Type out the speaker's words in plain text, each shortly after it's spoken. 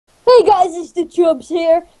Hey guys, it's the Chubs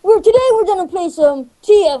here. Today we're gonna play some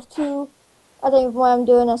TF2. I don't even know why I'm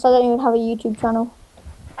doing this. I don't even have a YouTube channel.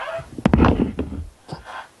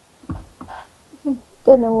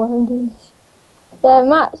 Don't know why I'm doing this. Yeah,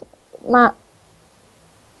 Matt.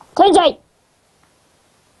 TJ!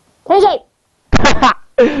 TJ!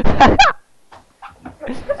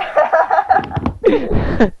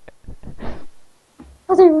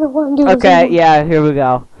 I don't even know what I'm doing. Okay, yeah, here we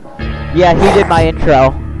go. Yeah, he did my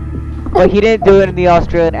intro. But he didn't do it in the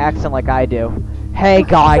Australian accent like I do. Hey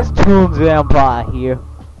guys, Toons Vampire here.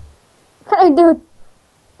 Can I do it?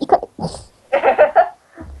 You can't.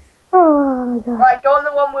 Oh my god. Right, go on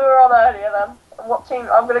the one we were on earlier then. And what team?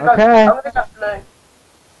 I'm gonna go. Okay. I'm gonna go blue.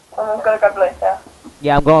 I'm gonna go blue. Yeah.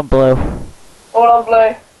 Yeah, I'm going blue. All on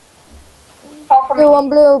blue. Apart from Blue on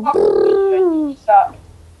blue. apart from you suck.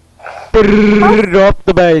 Drop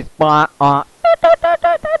the bass. Oh,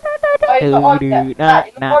 you're not on yet. Matt,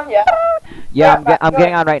 you're not on yet. Yeah, I'm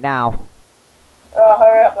getting on right now. Oh,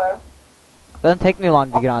 hurry up then. Doesn't take me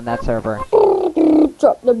long to get on that server.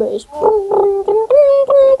 Drop the bass.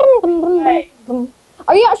 Hey.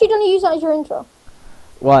 Are you actually gonna use that as your intro?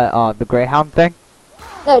 What, the Greyhound thing?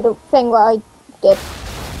 No, the thing what I did.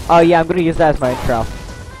 Oh yeah, I'm gonna use that as my intro.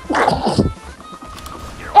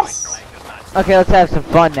 Yes! Okay, let's have some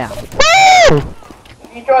fun now.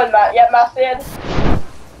 You joined Matt. Yeah, Matt's in.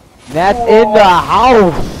 That's in the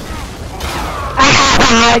house!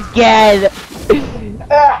 Again!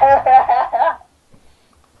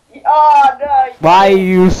 Oh no! Why are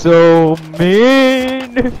you so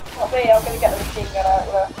mean? Not me, I'm gonna get the machine gun out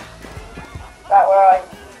of there. Right, where are you?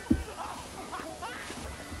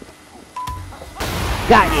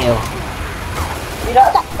 Got you. You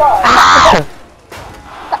don't have to try. Ah!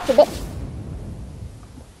 That's a bit.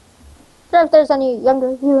 Sure if there's any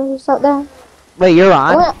younger viewers out there. Wait, you're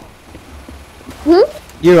on?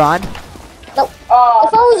 You're on? No. Oh,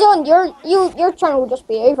 If I was on, your channel would just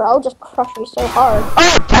be over. I'll just crush you so hard.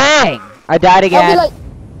 Oh, dang! I died again.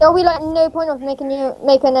 There'll be like no point of making a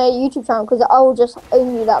YouTube channel because I'll just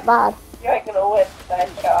own you that bad. you ain't gonna win, then,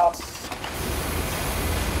 Charles.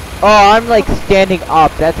 Oh, I'm like standing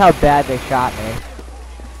up. That's how bad they shot me.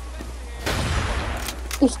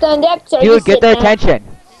 You stand up, so you Dude, get sit their down. attention.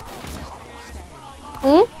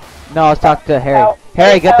 No, let's talk to Harry. No,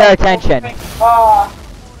 Harry, get their no, attention. Ah,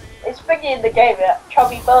 it's thingy in the game, yeah.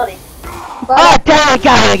 Chubby Bunny. Oh, dang! I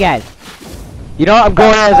got it again. You know what? I'm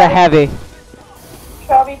going in as a heavy.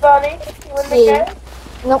 Chubby Bunny, you in the Yeah. game?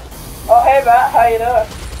 Nope. Oh, hey Matt, how you doing?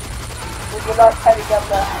 With your nice heavy gun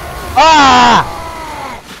there. Ah!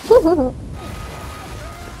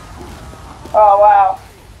 Oh, wow.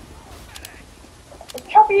 Is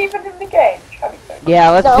Chubby even in the game? Chubby Bunny. Yeah,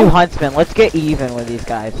 let's No. do Huntsman. Let's get even with these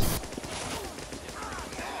guys.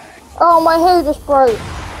 Oh, my hair just broke.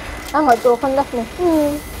 And my girlfriend left me.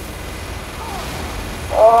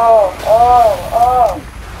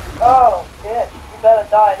 Oh, shit. You better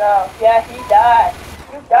die now. Yeah, he died.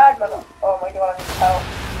 You died, mother. Oh my god, I need help.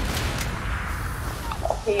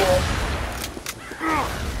 I'm healing.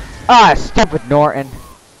 Ah, stupid Norton.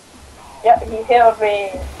 Yep, he healed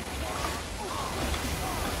me.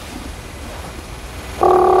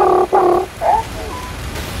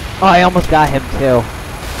 Oh, I almost got him too.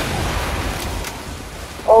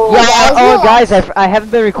 Oh, Yeah, guys, oh guys, I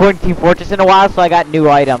haven't been recording Team Fortress in a while, so I got new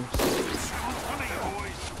items.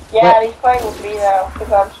 yeah, and he's playing with me now,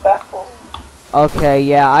 because I'm special. Okay,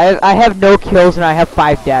 yeah, I have no kills and I have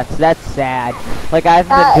 5 deaths. That's sad. Like, I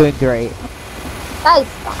haven't been doing great. That is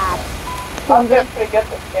bad. I'm doing pretty good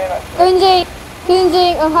this game, actually.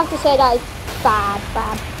 Coonsy, I have to say that is bad.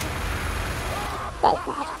 That's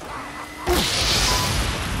bad.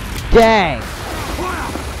 Dang.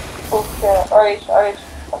 Oh shit, alright.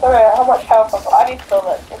 Sorry, how much health I've got? I need to fill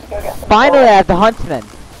it. Let's go get some. Finally, I have the Huntsman.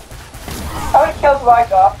 How many kills have I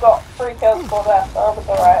got? I've got 3 kills for that, so it's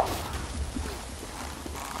alright.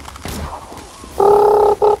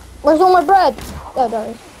 Where's all my bread? Oh, there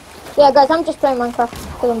it is. Yeah, guys, I'm just playing Minecraft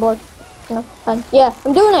because I'm bored. No, and yeah,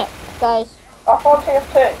 I'm doing it, guys. I found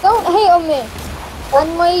TF2. Don't hate on me.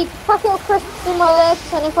 And my packet of crisps in my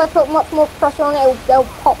legs, and if I put much more pressure on it, they'll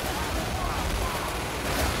pop.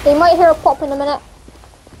 So you might hear a pop in a minute.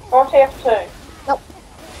 Found TF2. Nope.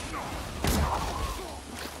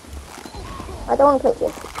 I don't want to play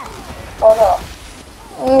this. Oh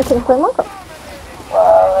no. You can play Minecraft.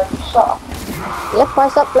 Well, then suck. Yep, I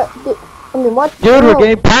suck. I mean, what? Dude, we're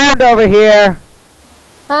getting pounded over here.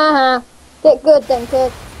 Haha. Get good then,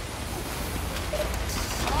 kid.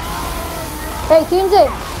 Hey, Toonsy.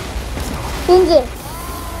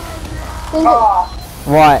 Ah,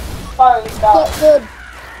 What? finally died. Get good.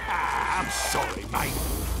 I'm sorry, mate.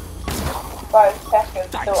 5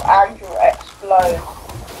 seconds till Andrew explodes.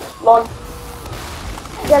 Launch.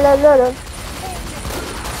 Yellow.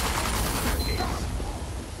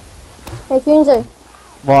 Hey, Kunzu,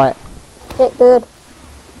 What? get good.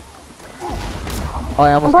 Oh, I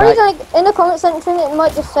I'm almost probably died. like in the comment section. It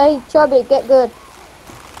might just say, "Chubby, get good."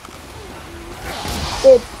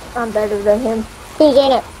 Dude, I'm better than him. Who's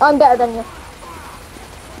in it? I'm better than you.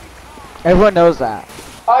 Everyone knows that.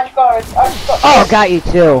 I just got. Oh, got you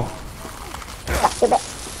too. Back to back.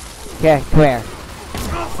 Okay, come here.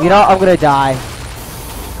 You know, I'm gonna die.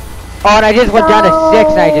 Oh, and I just went down to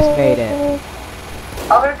 6 and I just made it.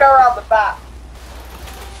 I'm gonna go around the back.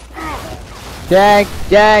 Dang.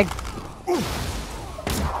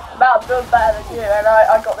 About doing better than you, and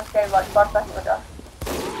I got this game like 5 seconds ago.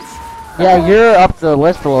 Yeah, you're up the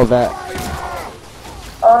list a little bit.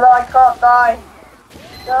 Oh no, I can't die.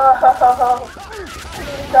 No.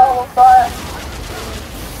 No, on fire.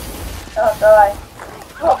 Can't die.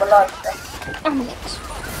 Not the life. I'm next.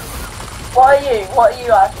 What are you? What are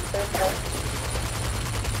you actually doing?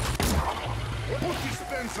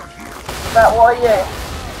 Matt, what are you?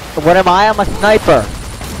 What am I? I'm a sniper.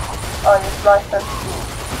 Oh, you're sniping.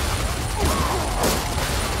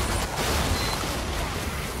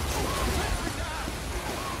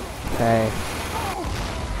 Okay.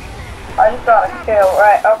 I just got a kill.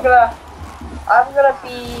 Right, I'm gonna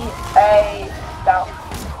be a scout.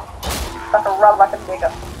 Like a run like a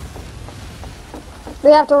digger.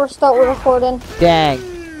 We have to restart the recording. Dang.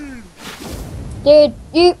 Dude,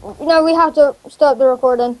 no, we have to stop the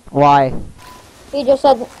recording. Why? He just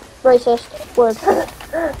said racist word.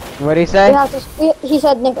 What'd he say? He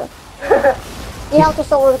said nigger. We have to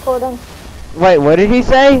stop the recording. Wait, what did he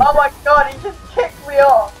say? Oh my god, he just kicked me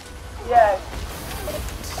off. Yeah. I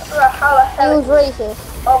don't know how the He hell. was racist.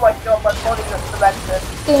 Oh my god, my body looks cemented.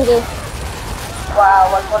 Kunzi, Wow,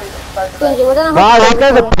 my body looks so Kunzi, cemented. we're gonna Wow, have those to guys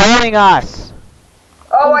stop are the recording. pulling us.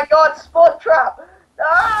 Oh my god, spawn trap!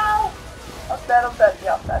 No! I'm dead,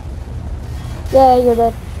 yeah, I'm dead. Yeah, you're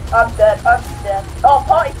dead. I'm dead. Oh,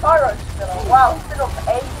 Party Pyro's still on. Wow, he's been on for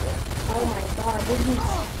ages. Oh my god, this is...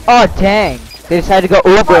 Oh, dang. They decided to go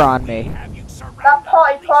Uber on me. That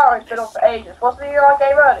Party Pyro's been on for ages. Wasn't he in our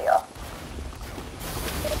game earlier?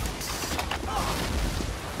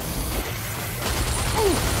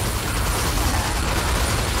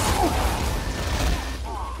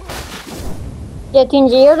 Yeah,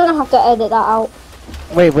 Kunzi, you're gonna have to edit that out.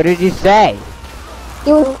 Wait, what did you say?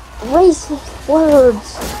 He was racist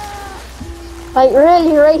words. Like,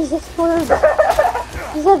 really racist words.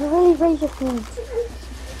 He said really racist words.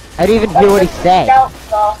 I didn't even hear what he said. Scout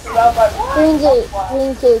stuff, and I was like, what?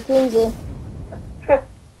 Kunzi.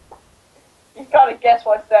 You gotta guess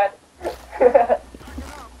what I said.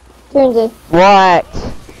 Kunzi. What?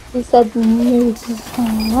 He said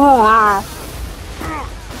ah.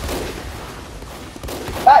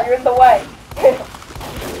 Matt, you're in the way. Trying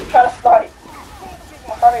to snipe. I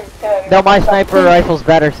can't even kill anyone. No, my sniper rifle's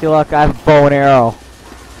better. See, look, I have a bow and arrow.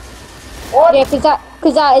 What? Yeah, cause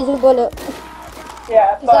that is a bullet.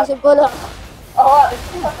 Yeah, Cause that's but... a bullet. Oh,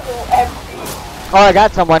 it's like a little empty. Oh, I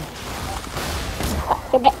got someone.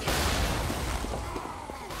 Get back.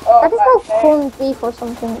 Oh, I just Matt, go corned beef or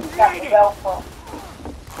something. got the bell for.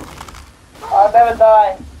 I'll never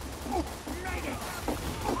die.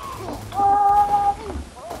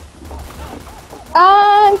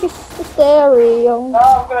 I'm just a stereo. No,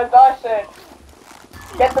 I'm gonna die soon.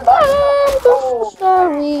 Get the knife. I'm just a Oh,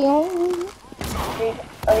 stereo.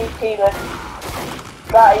 I need healing.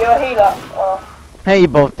 Right, you're a healer. Oh. Hey, you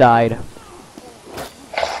both died.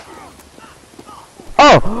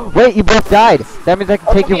 Oh, wait, you both died. That means I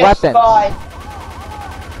can take your weapons. We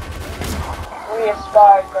a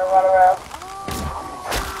spy gonna run around.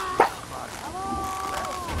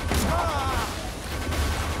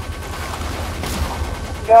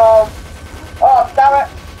 Go. Oh, damn it.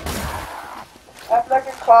 I have to look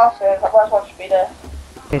at classes. I might as well just be there.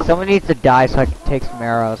 Okay, someone needs to die so I can take some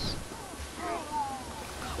arrows.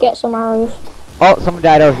 Get some arrows. Oh, someone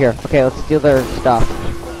died over here. Okay, let's steal their stuff.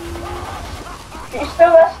 You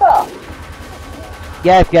steal their stuff?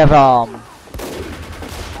 Yeah, if you have,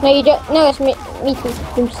 No, you don't. No, it's me. Me too.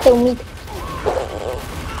 You still me.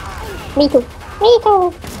 Me too. Me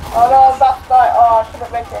too. Oh no, that's like, oh, I should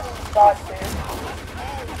have made this die too.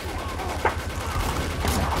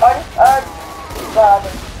 I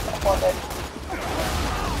wanted.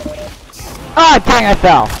 Ah, dang, I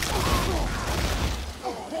fell.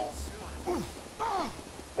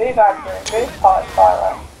 Move Andrew, move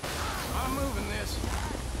Pyro. I'm moving this.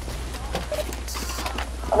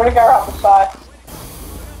 I'm gonna go around the side.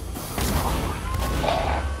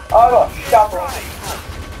 Oh, I got a shovel.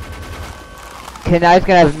 Okay, now he's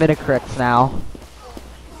gonna have mini crits now.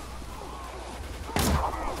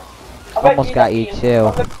 Almost got you too.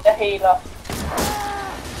 I'm gonna be the healer.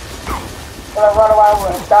 Gonna run away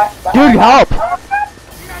with a dice. Dude, help!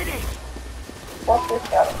 What's this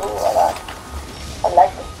gun? Ooh, I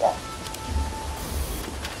like this gun.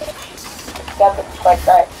 This gun looks quite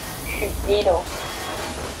nice. Shoot needles.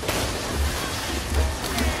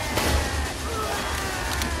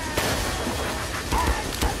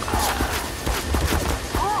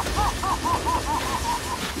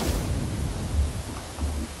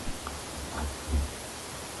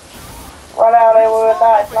 Run out there with a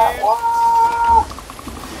knife, like, whoa!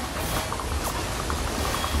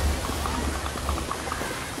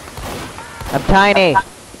 I'm tiny.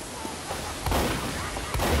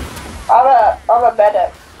 I'm a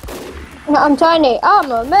medic. I'm tiny.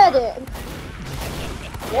 I'm a medic.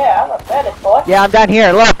 Yeah, I'm a medic, boy. Yeah, I'm down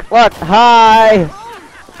here. Look, look. Hi.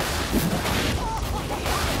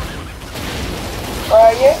 Where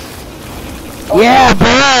are you? Yeah,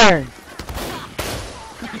 burn.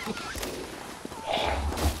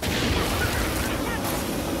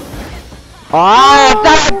 Oh,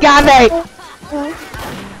 that got me.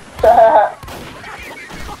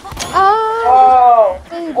 Oh,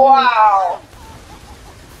 wow.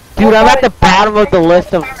 Dude, I'm at the bottom of the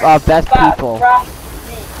list of best people. That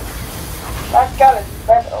gun is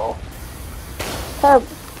mental. Terrible.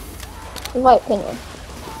 In my opinion.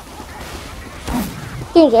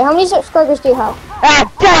 DJ, how many subscribers do you have? Ah,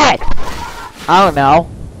 dead. I don't know.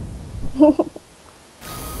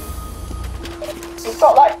 You've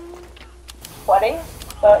got like 20, 30,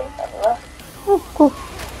 I don't know. Oh, cool.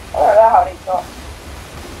 I don't know how many you've got.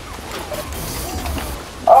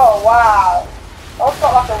 Oh wow. I've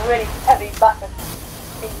got like a really heavy massive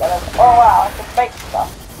piece of it. Oh wow, I can make stuff.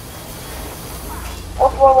 What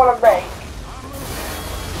do I want to make?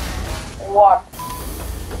 One.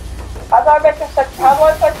 How do I make a sentry? How do I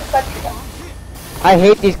make a sentry gun? I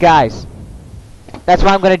hate these guys. That's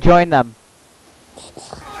why I'm gonna join them.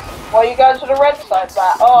 Well, you go to the red side,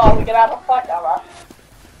 Matt. Oh, we're gonna have a fight now, Matt.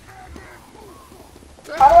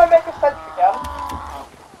 How do I make a sentry gun?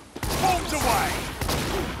 Bombs away.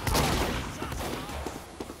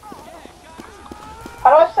 How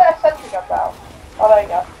do I set a sentry gun down? Oh, there you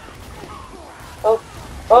go.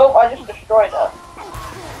 Oh, I just destroyed her.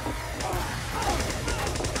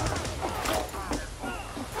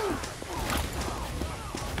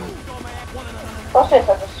 What's this? A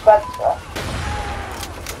dispenser.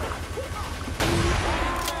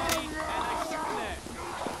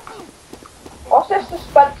 What's this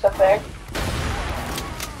dispenser thing?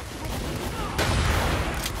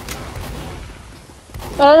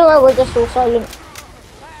 I don't know why we're just so silent.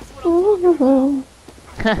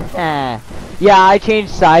 Yeah, I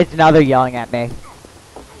changed sides, now they're yelling at me.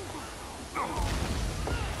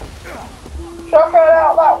 Shotgun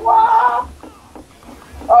out that wow!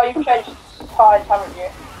 Oh, you've changed sides, haven't you?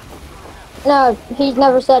 No, he's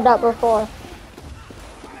never said that before.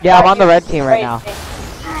 Yeah, I'm on the red team right now.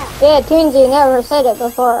 Yeah, Toonsy never said it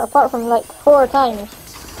before, apart from like 4 times.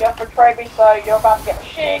 You have betrayed me, so you're about to get a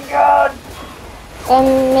machine gun! And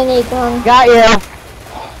minigun. Got you.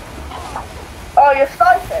 Oh, you're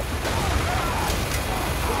sniping!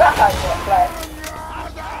 Is that how you want to play?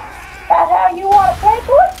 That's how you want to play,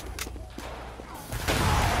 boy?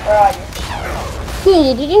 Where are you?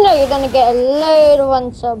 Toonsy, did you know you're gonna get a load of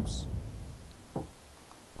unsubs?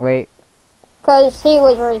 Wait. Because he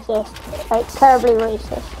was racist. Like, terribly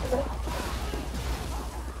racist.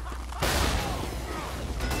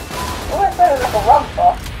 You went better like a run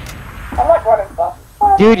fast. I like running fast.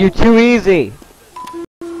 Dude, you're too easy.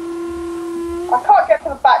 I can't get to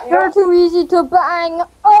the back, you know? You're too easy to bang.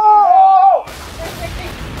 Oh!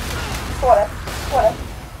 Come on,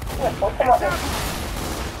 come on, come on.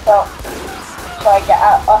 So I get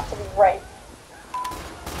out utterly raped.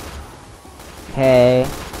 Hey.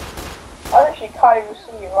 I actually can't even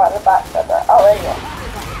see you right at the back there. Oh, there you go.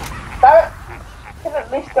 Damn it! Could at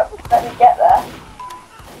least let me get there.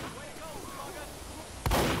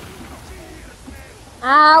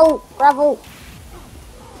 Ow! Gravel.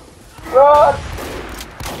 Run!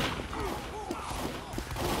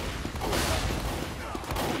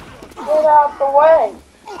 Get out the way!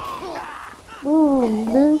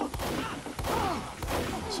 Ooh,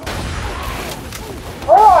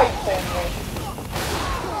 Where are you, Susie?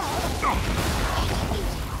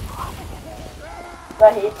 No,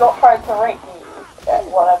 he's not trying to rape me. Yeah,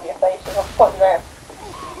 whatever your face is, I'm putting there.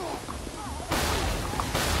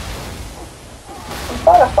 I'm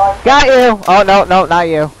trying to find. Got you. Oh, no, no, not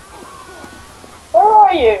you. Where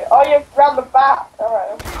are you? Oh, you're round the back.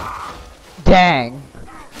 Alright. Dang.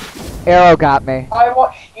 Arrow got me. I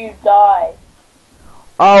watched you die.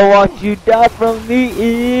 I watch you die from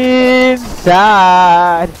the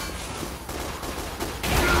inside.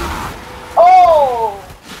 Oh!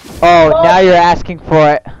 Oh, now you're asking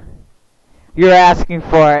for it. You're asking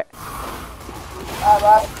for it.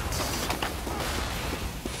 Alright.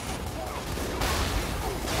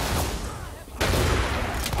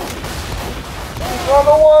 Run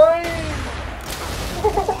away!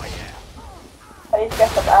 I need to get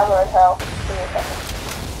some ammo and health. Give me a second.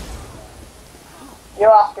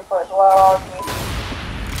 You're asking for it as well, aren't you?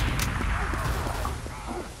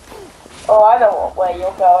 Oh, I know what way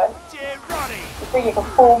you're going. Get ready. You think you can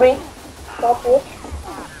fool me? Stop it.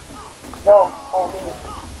 No, fool me.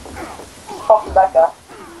 Fucking that guy.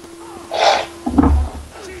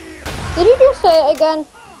 Did you just say it again?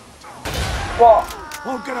 What?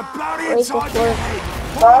 I'm gonna blow the Racist inside of your word. head.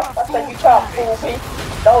 No, I said you can't fool me.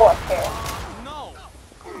 No one can. No.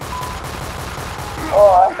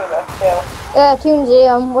 Oh, I think that's kill. Yeah,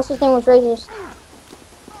 Toonsy, what's his name was racist.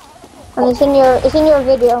 And it's in your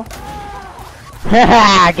video.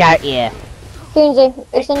 I got you. Toonsy,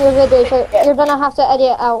 it's in your video, so you're gonna have to edit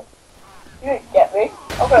it out. You didn't get me.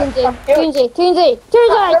 I'm gonna Toonsy, fucking kill you. Toonsy, Where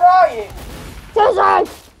Toonsy, are you? Toonsy!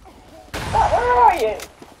 Where are you?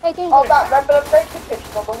 Hey, Oh, Toonsy. that representation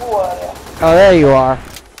picture on the wall earlier. Oh, there you are.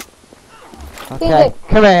 Okay, Tuesday.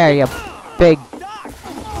 come here, you big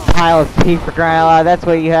pile of pee for crying out loud. That's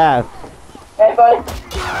what you have. Hey, buddy.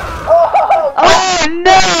 Oh!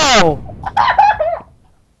 Oh no!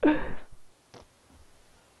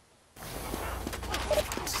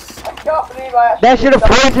 I can't believe I actually That should have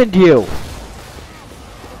did poisoned you.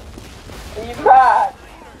 Are you mad?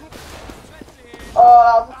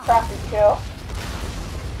 Oh, that was a crappy kill.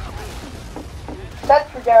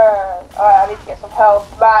 Sentry gun. Alright, I need to get some health.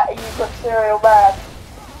 Matt, are you good serial man?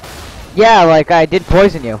 Yeah, like I did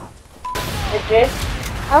poison you. Did you?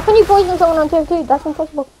 How can you poison someone on tier 2? That's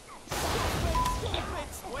impossible.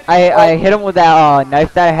 I hit him with that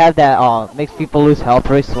knife that I have that makes people lose health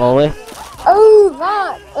very slowly. Oh,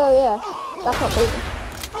 that! Oh, yeah. That's not poison.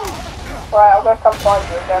 Right, I'm gonna come find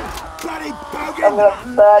you again. Bloody I'm bogan. gonna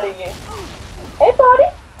murder you. Hey, buddy.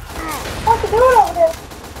 What you doing over there?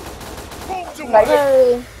 Like,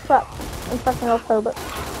 Very crap. Impressional Herbert.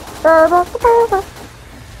 is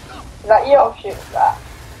that you? Oh, shoot, that.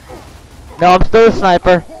 No, I'm still a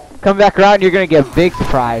sniper. Come back around, and you're gonna get a big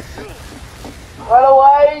surprise. Run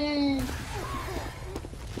away!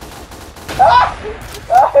 Ah!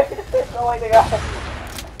 No way to go.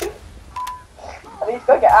 I need to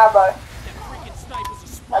go get ammo.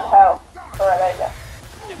 And health. Alright, there you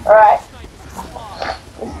go. Alright.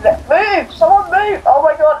 This is it. Move! Someone move! Oh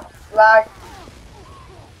my god! Lag.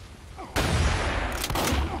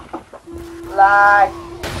 Lag.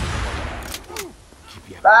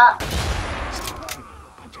 Back.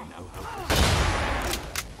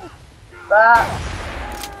 Back.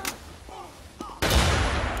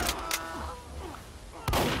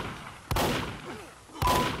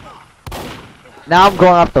 Now I'm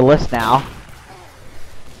going off the list now.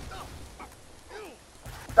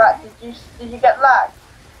 Back. Did you get lag?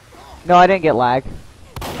 No, I didn't get lag.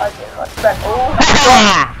 I did. I spent all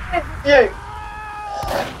you.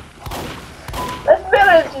 There's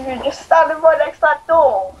millions of you just standing right next to that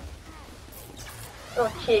door. So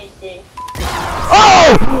cheeky.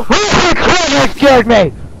 Oh! That scared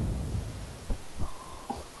me!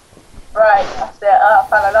 Right, that's it. I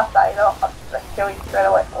found enough that, you know. I'm just gonna kill you straight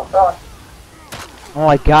away. Oh god. Oh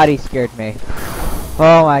my god, he scared me.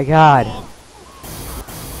 Oh my god.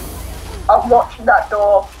 I'm watching that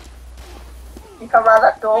door. You come around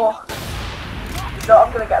that door. No,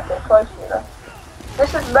 I'm gonna get a bit closer, you know.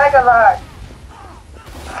 This is mega lag.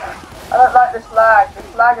 I don't like this lag.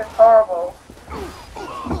 This lag is horrible.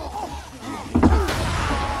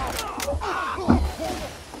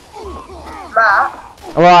 Matt,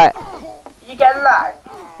 What? you get lag?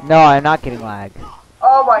 No, I'm not getting lag.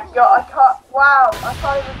 Oh my god, I can't. Wow, I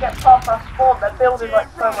can't even get past our spawn. They're building like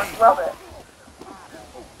so much rubbish.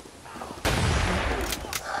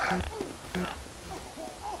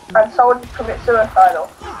 And someone just commit suicidal.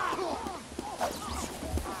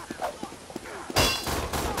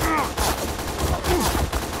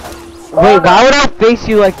 Wait, why would I face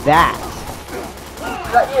you like that?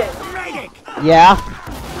 Is that you? Yeah?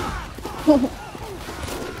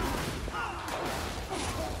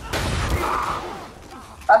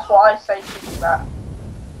 That's what I say to you, Matt.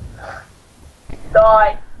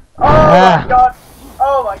 Die. Oh Ah. my god.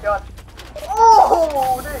 Oh my god.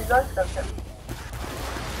 Oh, dude, that's good.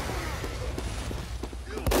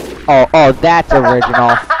 Oh, that's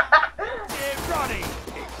original. Get ready.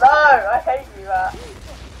 No, I hate you, Matt.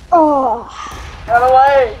 Oh, Get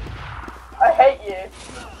away! I hate you.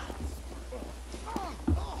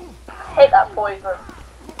 I hate that poison.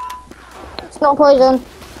 It's not poison.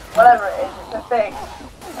 Whatever it is, it's a thing.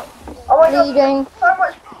 Oh my Bleeding. god, so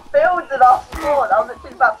much build in our spawn. I was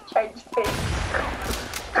literally about to change teams.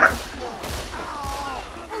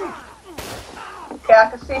 Okay, I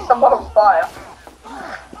can see someone on fire.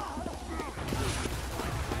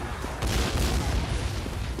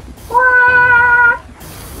 What?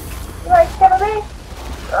 You ain't killing me?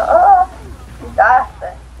 You died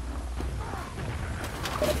then.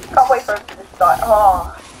 Can't wait for him to just die.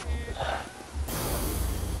 Oh.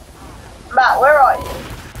 Matt, where are you?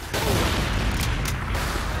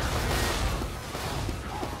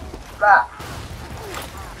 Matt.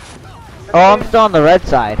 Oh, I'm still on the red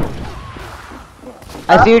side.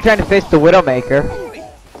 I see you trying to face the Widowmaker.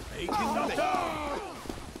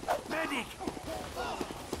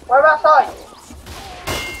 Whereabouts are you?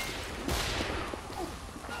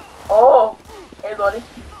 Oh, hey buddy.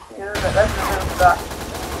 Let's do that.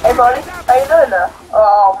 Hey buddy, how you doing there?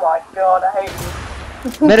 Oh my god, I hate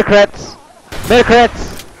you. Metacrits! Metacrits!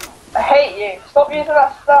 I hate you. Stop using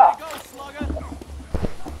that stuff.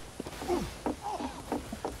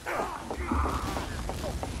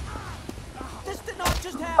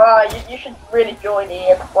 You should really join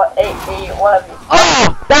the what 8E whatever.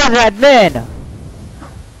 Oh! That was admin!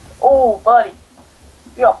 Oh, buddy.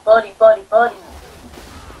 You're buddy.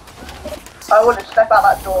 I wouldn't step out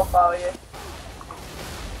that door if I were you.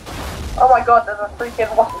 Oh my god, there's a freaking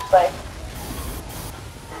what's his face.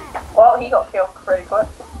 Well, he got killed pretty quick.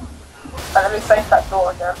 And let me face that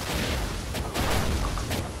door again.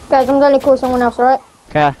 Guys, I'm gonna call someone else, alright?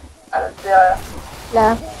 Okay. And yeah.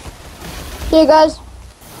 Yeah. See you guys.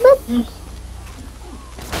 Boop.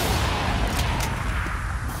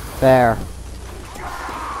 There.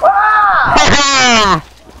 Ah!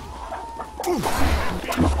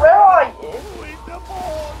 Where are you?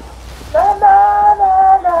 Na na na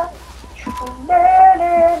na. Na na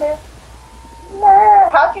na. Na.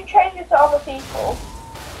 How'd you change it to other people?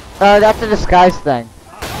 That's a disguise thing.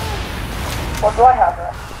 What do I have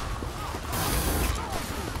it?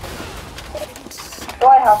 Do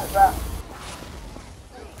I have it there?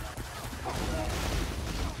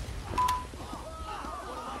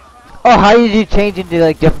 Oh, how did you change into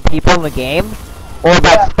like different people in the game? Or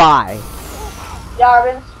by Yeah. spy? Yeah, I'm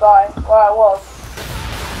in Spy. Well, I was.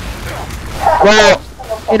 Well,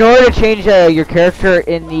 in order to change your character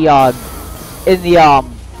in the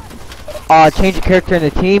change your character in the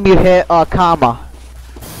team, you hit comma.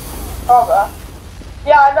 Okay.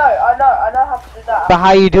 Yeah, I know how to do that. But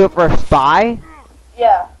how you do it for a spy?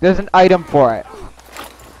 Yeah. There's an item for it.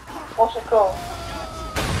 What's it called?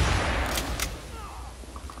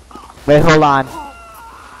 Wait, hold on.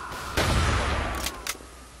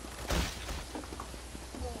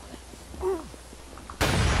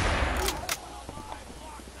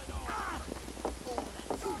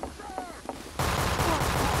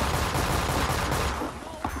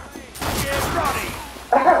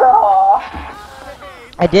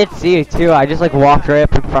 I did see you too. I just like walked right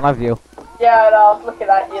up in front of you. Yeah, and I was looking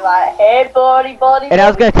at you like, hey, buddy. And I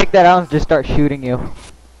was gonna take that out and just start shooting you.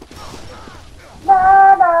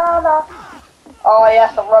 Na na na. Oh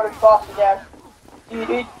yes, I'm running fast again.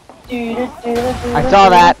 I saw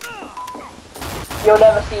that. You'll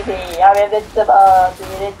never see me. I'm invincible.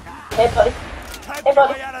 Hey, buddy. Hey,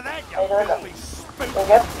 buddy. How you doing? You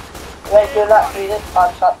good? You ain't doing that, do this.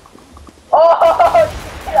 I'm shot. Oh,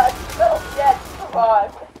 yeah, I still dead.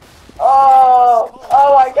 Survive. Oh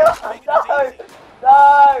my god. No,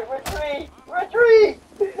 retreat.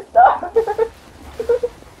 No.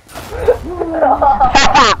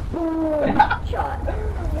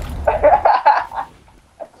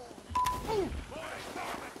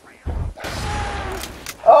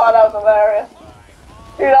 Oh, that was hilarious.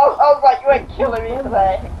 Dude, I was like, you ain't killing me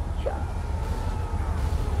today.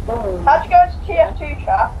 How'd you go to TF2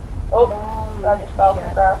 chat? Oh, I just fell to the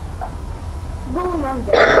ground. Na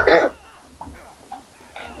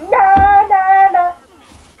na na.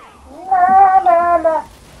 Na na na.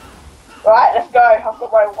 Right, let's go. I've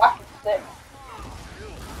got my whacking stick.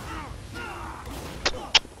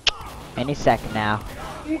 Any second now.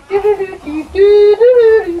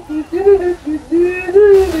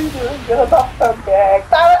 Gonna knock some bag.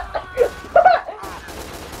 Damn it!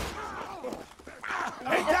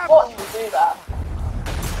 You just watch me do that.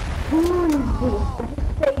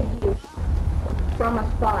 Save you from a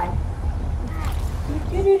spy.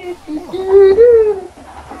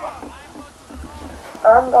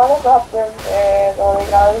 I'm gonna drop them there.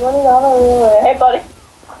 Gonna. Hey, buddy.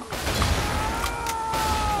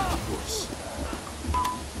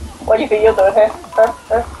 What do you think you're doing here? You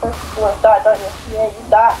want to die, don't you? Yeah, you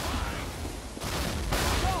die.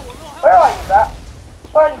 Where are you, Matt?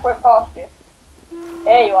 Why did you went past you?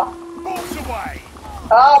 There you are. Bolts away!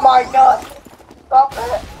 Oh my god! Stop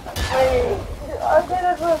it! Please! I did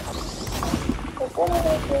it!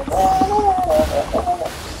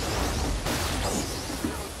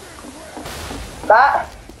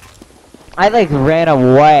 Matt? I like ran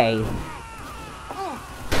away.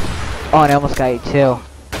 Oh, and I almost got you too.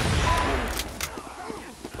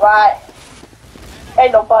 Right.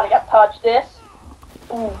 Ain't nobody got touched this.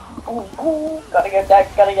 Ooh, ooh, ooh. Gotta get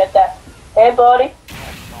that, gotta get that. Hey, buddy.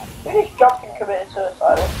 Who just jumped and committed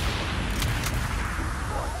suicide?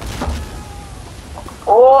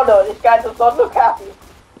 Oh no, this guy does not look happy.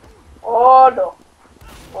 Oh no.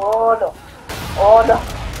 Oh no. Oh no.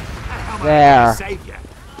 There. Save you.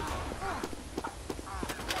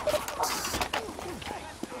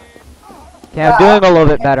 Okay, I'm doing a little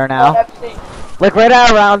bit better now. FC. Like right at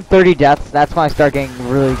around 30 deaths, that's when I start getting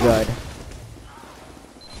really good.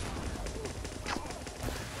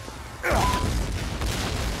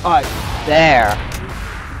 Alright, there.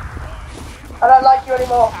 I don't like you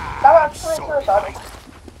anymore. Now I'm committing suicide.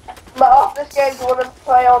 But after this game, do you want to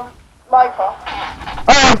play on Minecraft?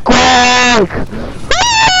 Earthquake!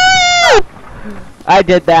 I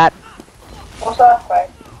did that. What's earthquake?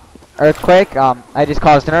 Earthquake? I just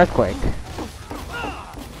caused an earthquake.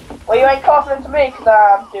 Well, you ain't confident to me, cause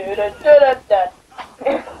I'm do-da-do-da-da.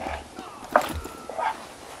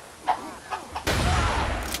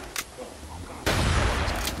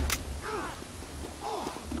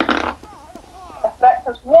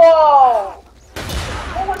 Effectors, whoa!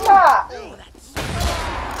 What was that?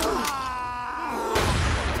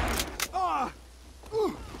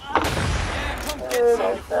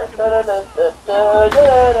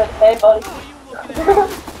 Hey, buddy.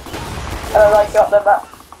 I don't like you up there, Matt.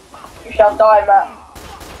 You shall die, Matt.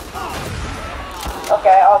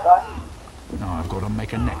 Okay, I'll die. Now I've got to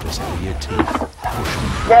make a necklace out of your teeth. Push me.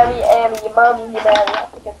 Mammy, Ammy, your mommy, your daddy. I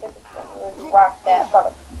have to get this rock that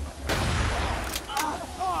brother.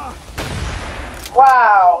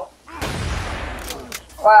 Wow.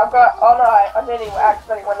 Wow, I've got. Oh no, I nearly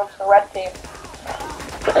accidentally went onto the red team.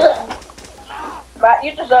 Matt,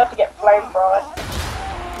 you deserve to get flamethrowered.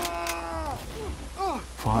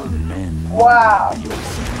 Fighting men. Wow. You're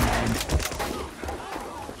mad.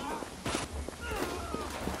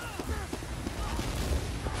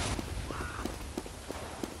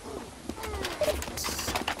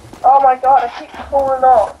 Oh my god, I keep falling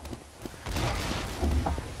off.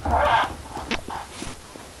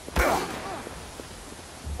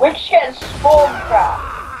 We're just getting spawn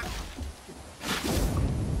trapped.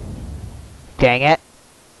 Dang it.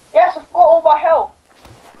 Yes, I've got all my health.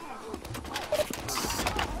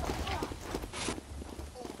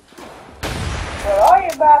 Where are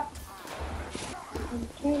you, man?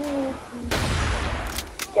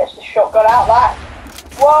 Gets the shotgun out that.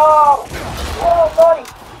 Whoa! Whoa, buddy!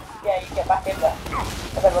 Yeah, you get back in there.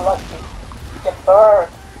 I never liked you. Get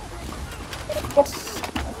burned.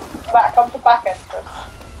 Back, come to back entrance.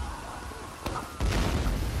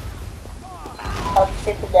 I'm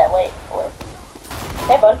sitting there waiting for it.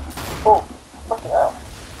 Hey, bud. Oh, fucking hell.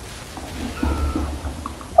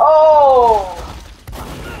 Oh!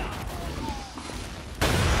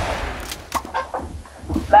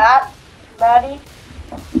 Matt? Maddie?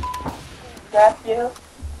 That's you?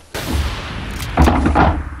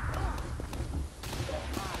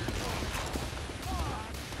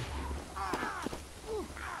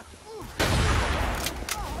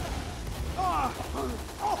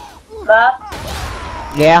 Matt?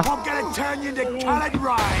 Yeah. I'm gonna turn you into coloured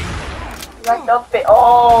rain. Like the bit.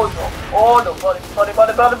 Oh no. Oh no, buddy. Buddy.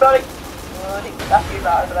 Buddy. That's you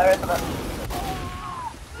right over there, isn't it?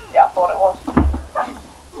 Yeah, I thought it was.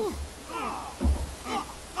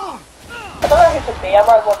 I don't know who to be. I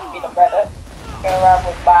might as well just be the Reddit. Go around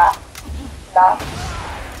with that. Nah.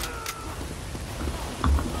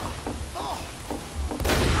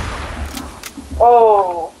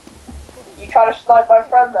 Oh. You trying to snipe my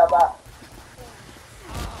friend now, Matt?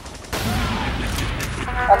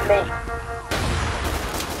 And me.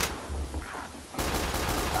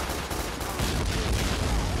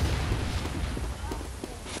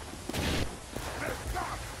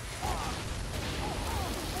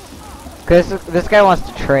 Cause this guy wants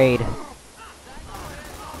to trade.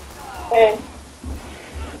 Hey.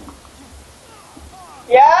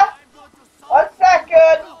 Yeah? 1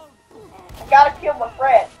 second. I gotta kill my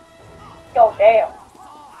friend. Go damn.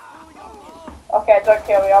 Okay, don't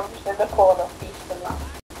kill me. I'm just in the corner feasting.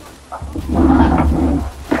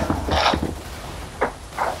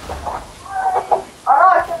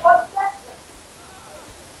 Alright,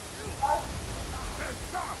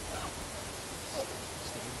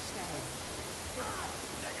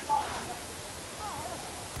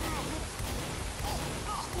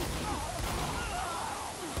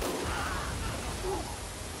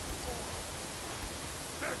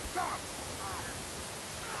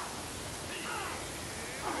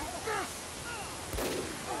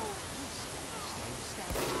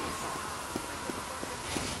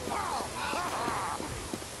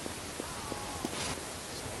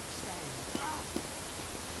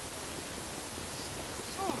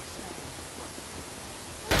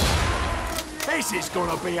 This is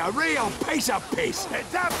gonna be a real piece of piss. How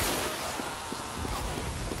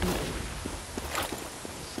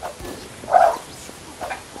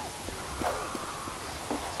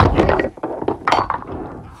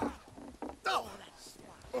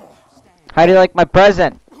do you like my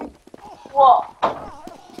present? What?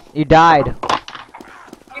 You died.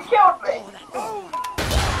 You killed me.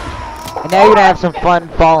 And now you're gonna have some fun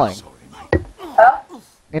falling. Huh?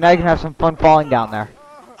 And now you can have some fun falling down there.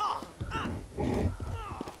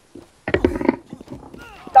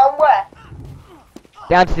 Down where?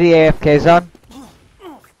 Down to the AFK zone.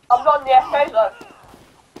 I'm not in the FK zone.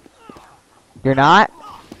 You're not?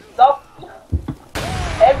 Nope.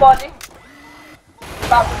 Hey, buddy.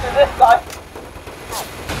 About to do this guy.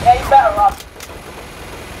 Yeah, you better run.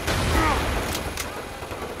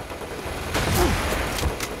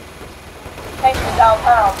 Take me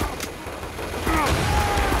downtown.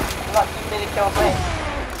 Like you nearly killed me.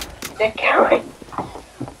 You did kill me.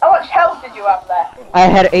 How much health did you have left? I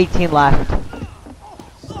had 18 left.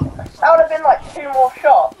 That would have been like 2 more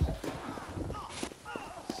shots.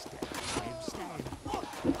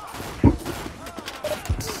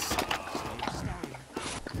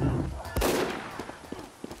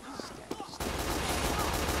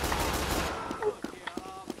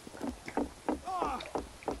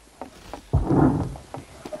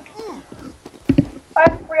 I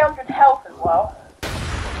have 300 health as well.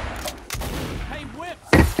 Hey, whip!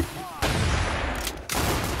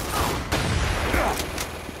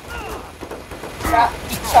 Nah,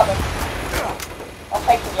 keep coming. I'm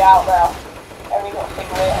taking you out now. Only got a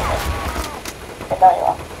single hit, I think. Okay, there you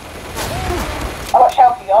are. How much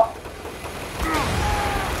health you got?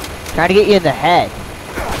 Trying to get you in the head.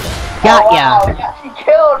 Got Oh, wow, ya. you actually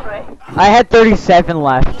killed me. I had 37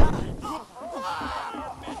 left.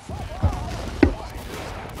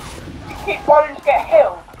 You keep wanting to get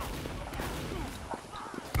healed.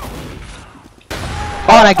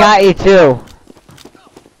 Oh, and I got you too.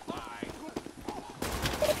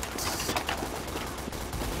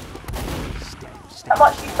 How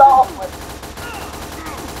much do you start off with?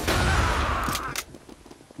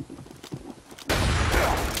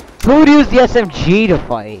 Who would use the SMG to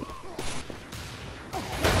fight?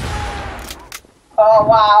 Oh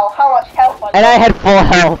wow, how much health I got? And I had full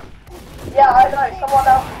health. Yeah, I know, someone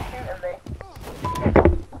else is shooting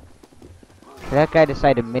me. That guy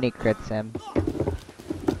decided mini crits him.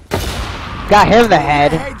 Got him in the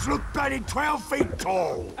head. Heads look bloody 12 feet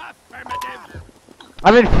tall. Affirmative.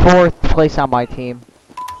 I'm in 4th place on my team.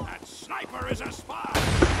 That sniper is a spy.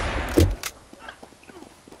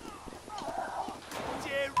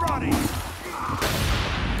 Dear Ronnie.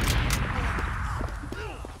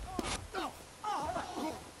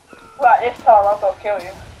 Right, this time I've got to kill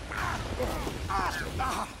you.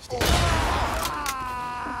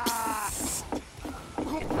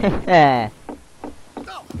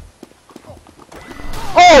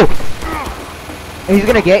 Oh! He's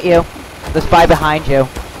gonna get you. The spy behind you.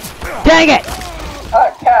 Dang it! I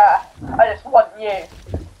don't care. I just want you.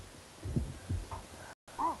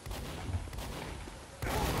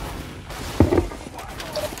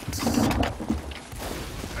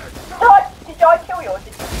 Did I kill you or did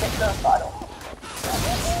you get suicidal?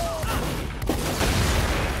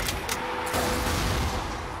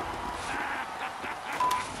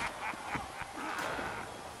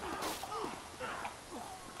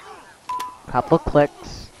 Couple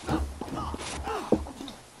clicks.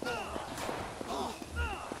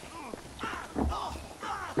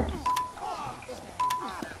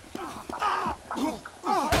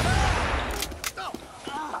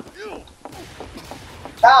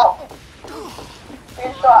 Ow!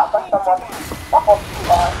 Being shot at by someone. Fuck off, you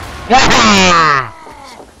guys.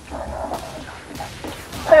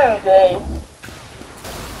 2D.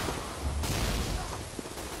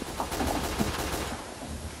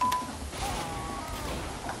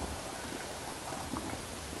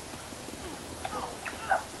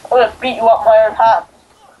 I'm gonna beat you up my own hands.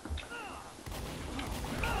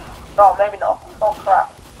 No, maybe not. Oh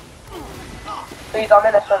crap. Please, I'm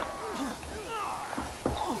innocent.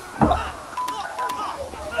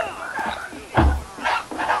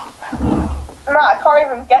 No, I can't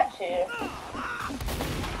even get to you.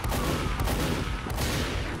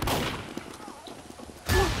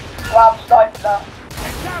 Well, I'm sniping now.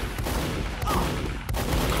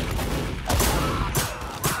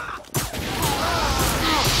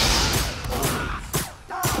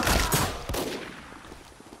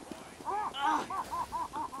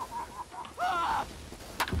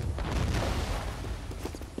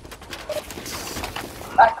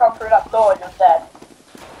 I come through that door and you're dead.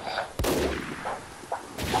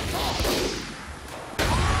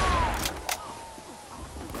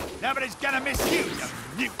 gonna miss you, you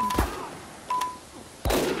mutant.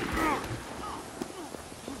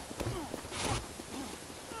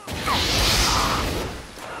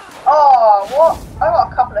 Oh, what? I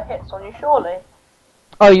got a couple of hits on you, surely.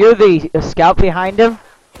 Oh, you're the scout behind him?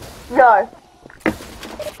 No.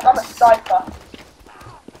 I'm a sniper.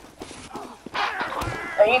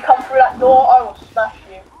 If you come through that door, I will smash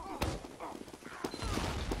you.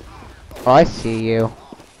 Oh, I see you.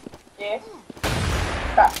 Yeah?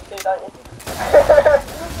 Crap, you do, don't you?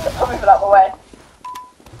 I'll move it out the way.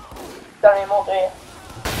 Don't need more, do you?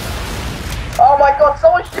 Oh my god,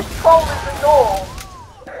 someone's just trolling the door!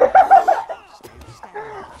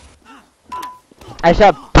 I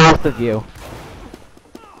shot both of you.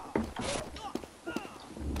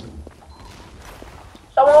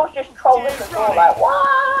 Someone was just trolling the door like,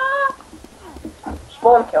 what?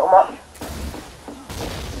 Spawn kill much.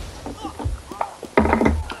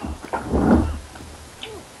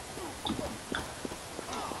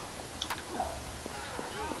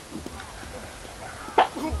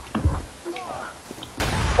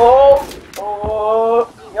 Oh,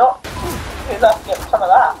 yup. Who's have to get some of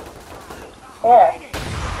that? Yeah.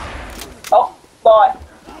 Oh, bye.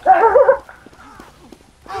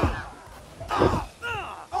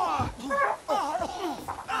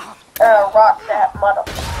 Oh, right there, mother.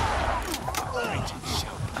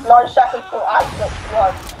 9 seconds till I get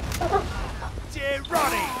one. Dear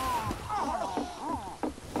Ronnie.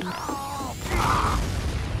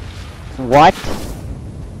 What?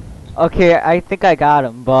 Okay, I think I got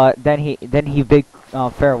him, but then he bid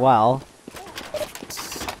farewell.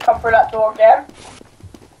 Come through that door again.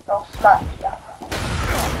 I'll smack you.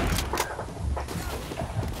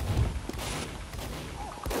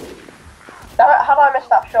 How did I miss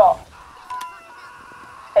that shot?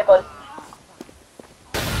 Hey, bud.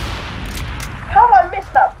 How did I miss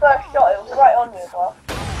that first shot? It was right on you as well.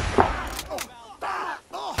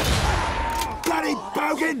 Bloody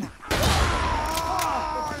bogan!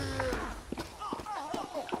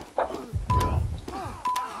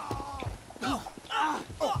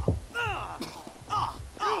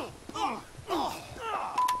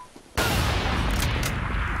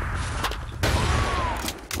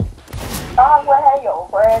 I wear your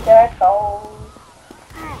granddad clothes.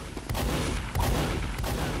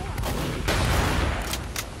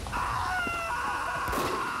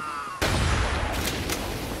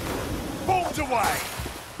 Balls away!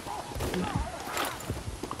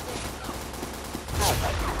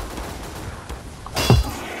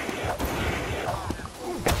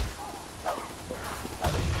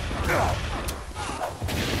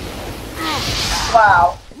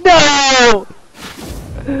 Wow. No!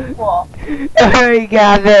 What? He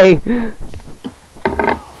got me.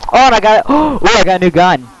 Oh, and I got oh, I got a new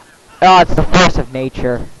gun. Oh, it's the force of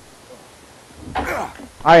nature. I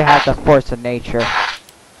already had the force of nature.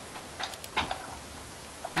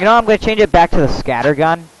 You know, I'm gonna change it back to the scatter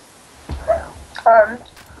gun.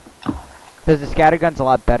 Because the scatter gun's a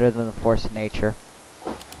lot better than the force of nature.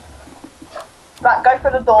 Right, go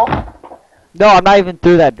for the door. No, I'm not even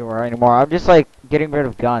through that door anymore. I'm just like getting rid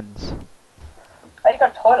of guns. I just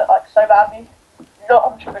got toilet like so badly. No,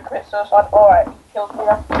 I'm just gonna commit suicide. Alright, killed me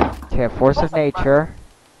now. Okay, force of nature.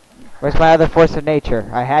 Where's my other force of nature?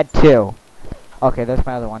 I had 2. Okay, there's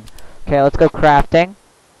my other one. Okay, let's go crafting.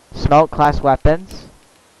 Smelt class weapons.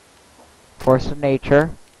 Force of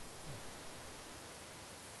nature.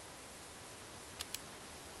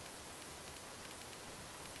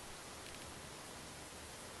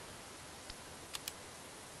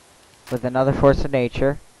 With another force of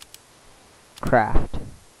nature. Craft.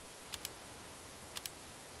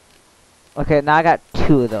 Okay, now I got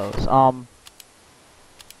 2 of those. I'm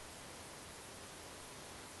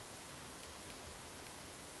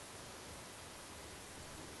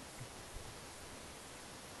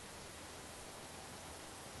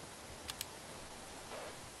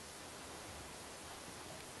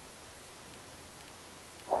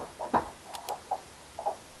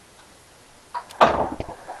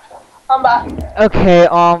back. Okay,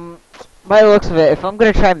 by the looks of it, if I'm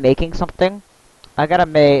gonna try making something, I gotta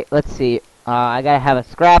make, let's see, I gotta have a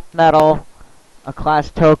scrap metal, a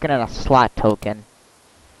class token, and a slot token.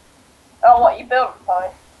 Oh, what you built, Tommy?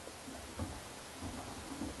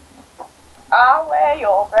 I wear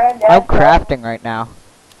your granddad. I'm crafting right now.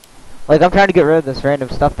 Like, I'm trying to get rid of this random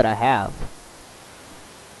stuff that I have.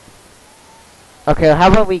 Okay, how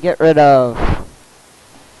about we get rid of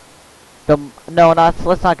the, no,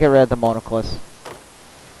 let's not get rid of the monoclus.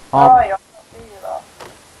 Oh, you're not doing that.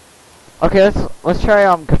 Okay, let's try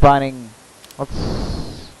combining.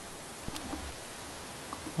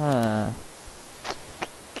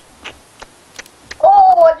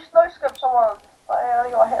 Oh, I just no-scoped someone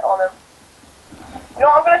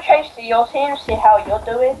see your team, see how you're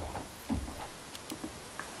doing.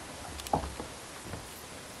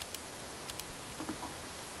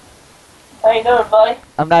 How you doing, buddy?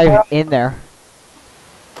 I'm not even in there.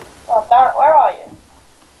 Oh, darn, where are you?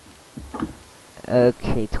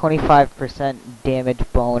 Okay, 25% damage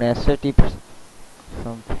bonus, 50%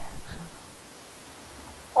 from...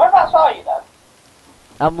 Whereabouts are you then?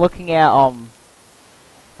 I'm looking at,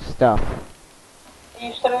 stuff. Are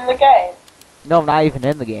you still in the game? No, I'm not even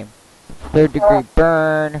in the game. 3rd degree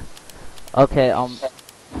burn. Okay, I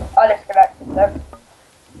disconnected them.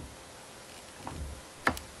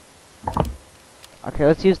 okay,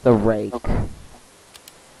 let's use the rake.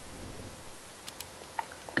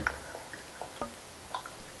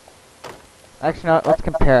 Actually, no, let's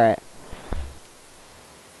compare it.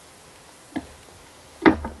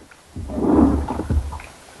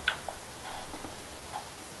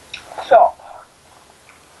 Shop.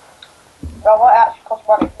 Well, what actually costs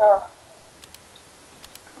money for?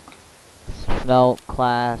 Smelt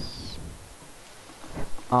class.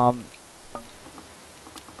 I'm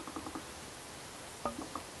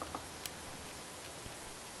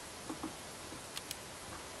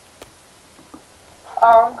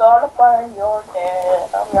gonna burn your dead.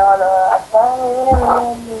 I'm gonna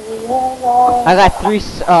burn you. I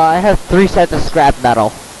got I have 3 sets of scrap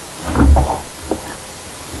metal.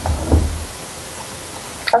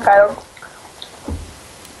 Okay.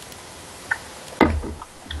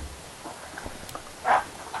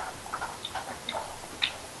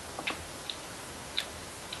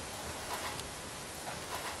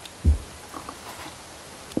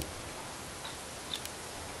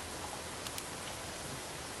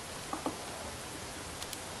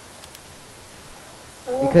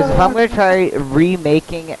 Because if I'm gonna try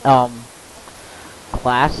remaking,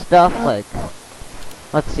 class stuff, like,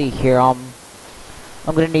 let's see here, I'm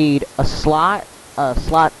gonna need a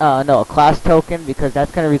class token, because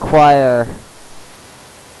that's gonna require...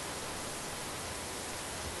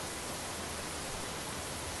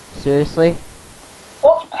 Seriously?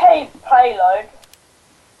 What's payload?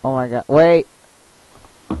 Oh my god, wait.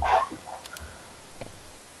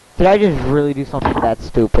 Did I just really do something that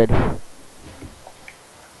stupid?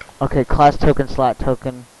 Okay, class token, slot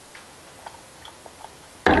token.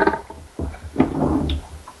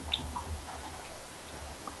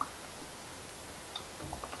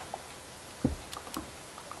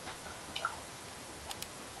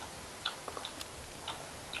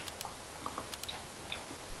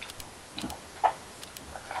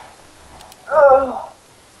 Ugh.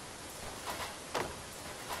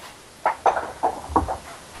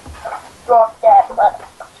 God damn it.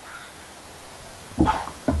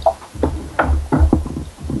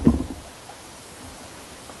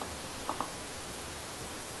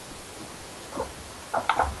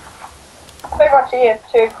 I think my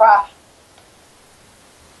TF2 crashed.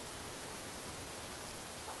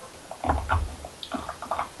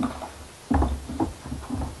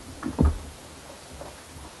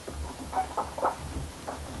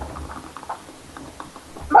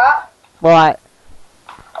 Matt? What?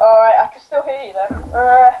 Alright, I can still hear you then.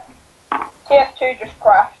 TF2 just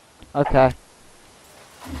crashed. Okay.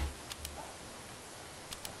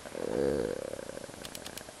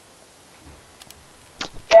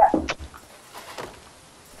 Yeah.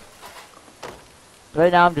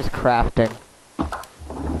 Right now I'm just crafting.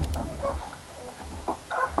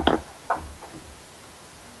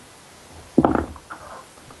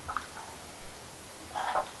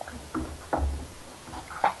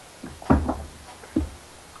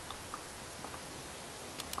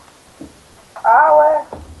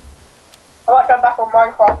 I might go back on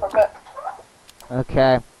Minecraft for a bit.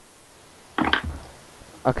 Okay.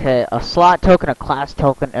 Okay, a slot token, a class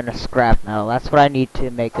token, and a scrap metal. That's what I need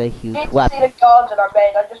to make a You huge need to see weapon. the garden I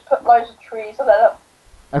made. I just put loads of trees and then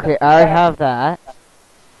Okay, I already have that.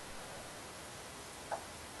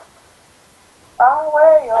 I'll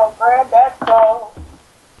wear your granddad's clothes.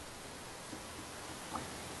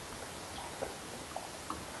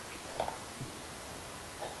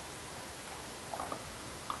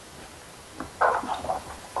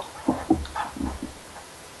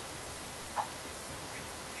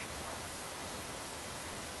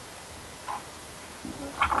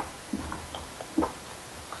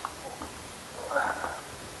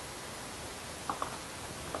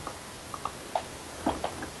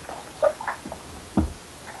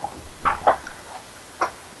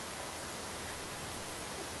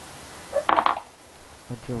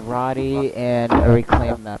 A Girardi and a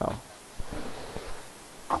reclaimed metal.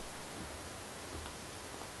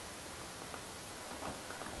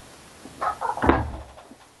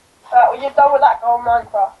 When you're done with that, go on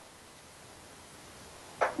Minecraft.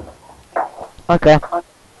 Okay. Like a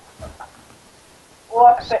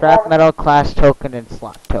bit Scrap more. metal, class token, and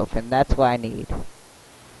slot token. That's what I need.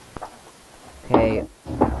 Okay.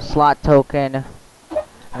 Slot token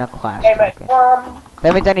and a class Okay, mate. token.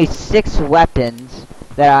 That means I need 6 weapons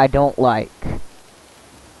that I don't like.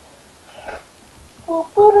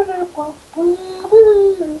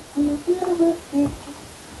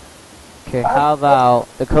 Okay, how about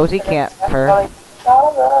the cozy camper?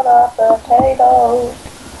 Potatoes.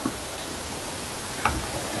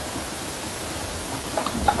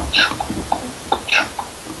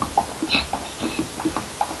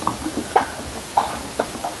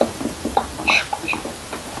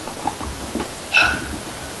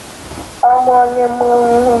 I'm on your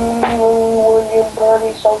moon, your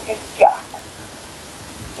buddy, so just jack.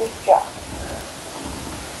 Just jack.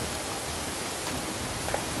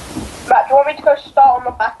 Matt, do you want me to go start on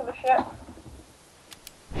the back of the ship?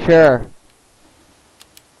 Sure.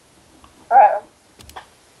 Alright.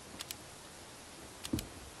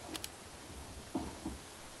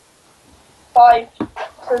 Five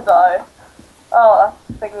to go. Oh,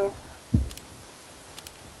 that's the thingy.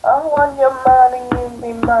 I want your money, you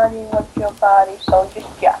be money, want your body, so just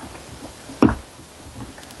jack.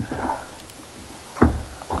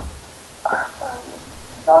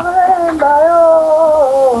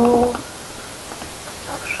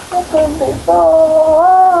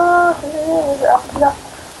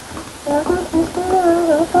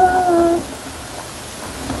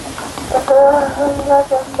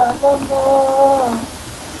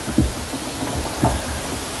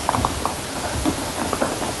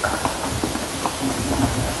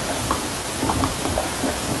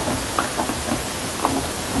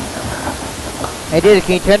 Hey dude,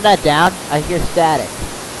 can you turn that down? I hear static.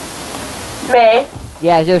 Me?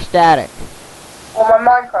 Yeah, I hear static. On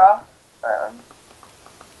my Minecraft.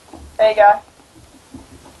 There you go.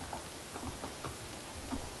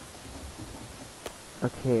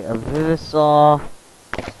 Okay, a Vivisaw.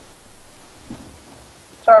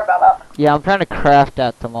 Sorry about that. Yeah, I'm trying to craft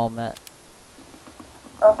at the moment.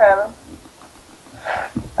 Okay then.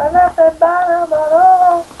 I left the bottom at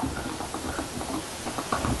all.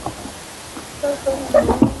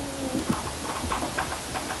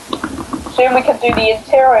 Soon we can do the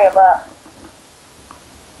interior, Matt.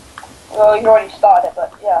 Well, you already started it,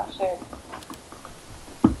 but yeah, soon.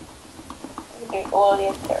 We can do all the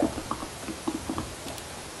interior.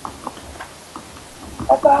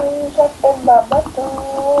 My body's up in my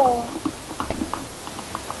metal.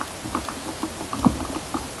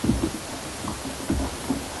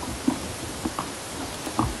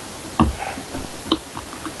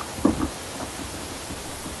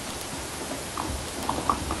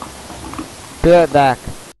 Be right back.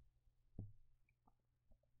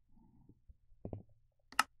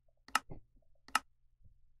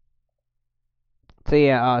 So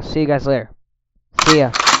yeah, see you guys later. See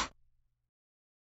ya.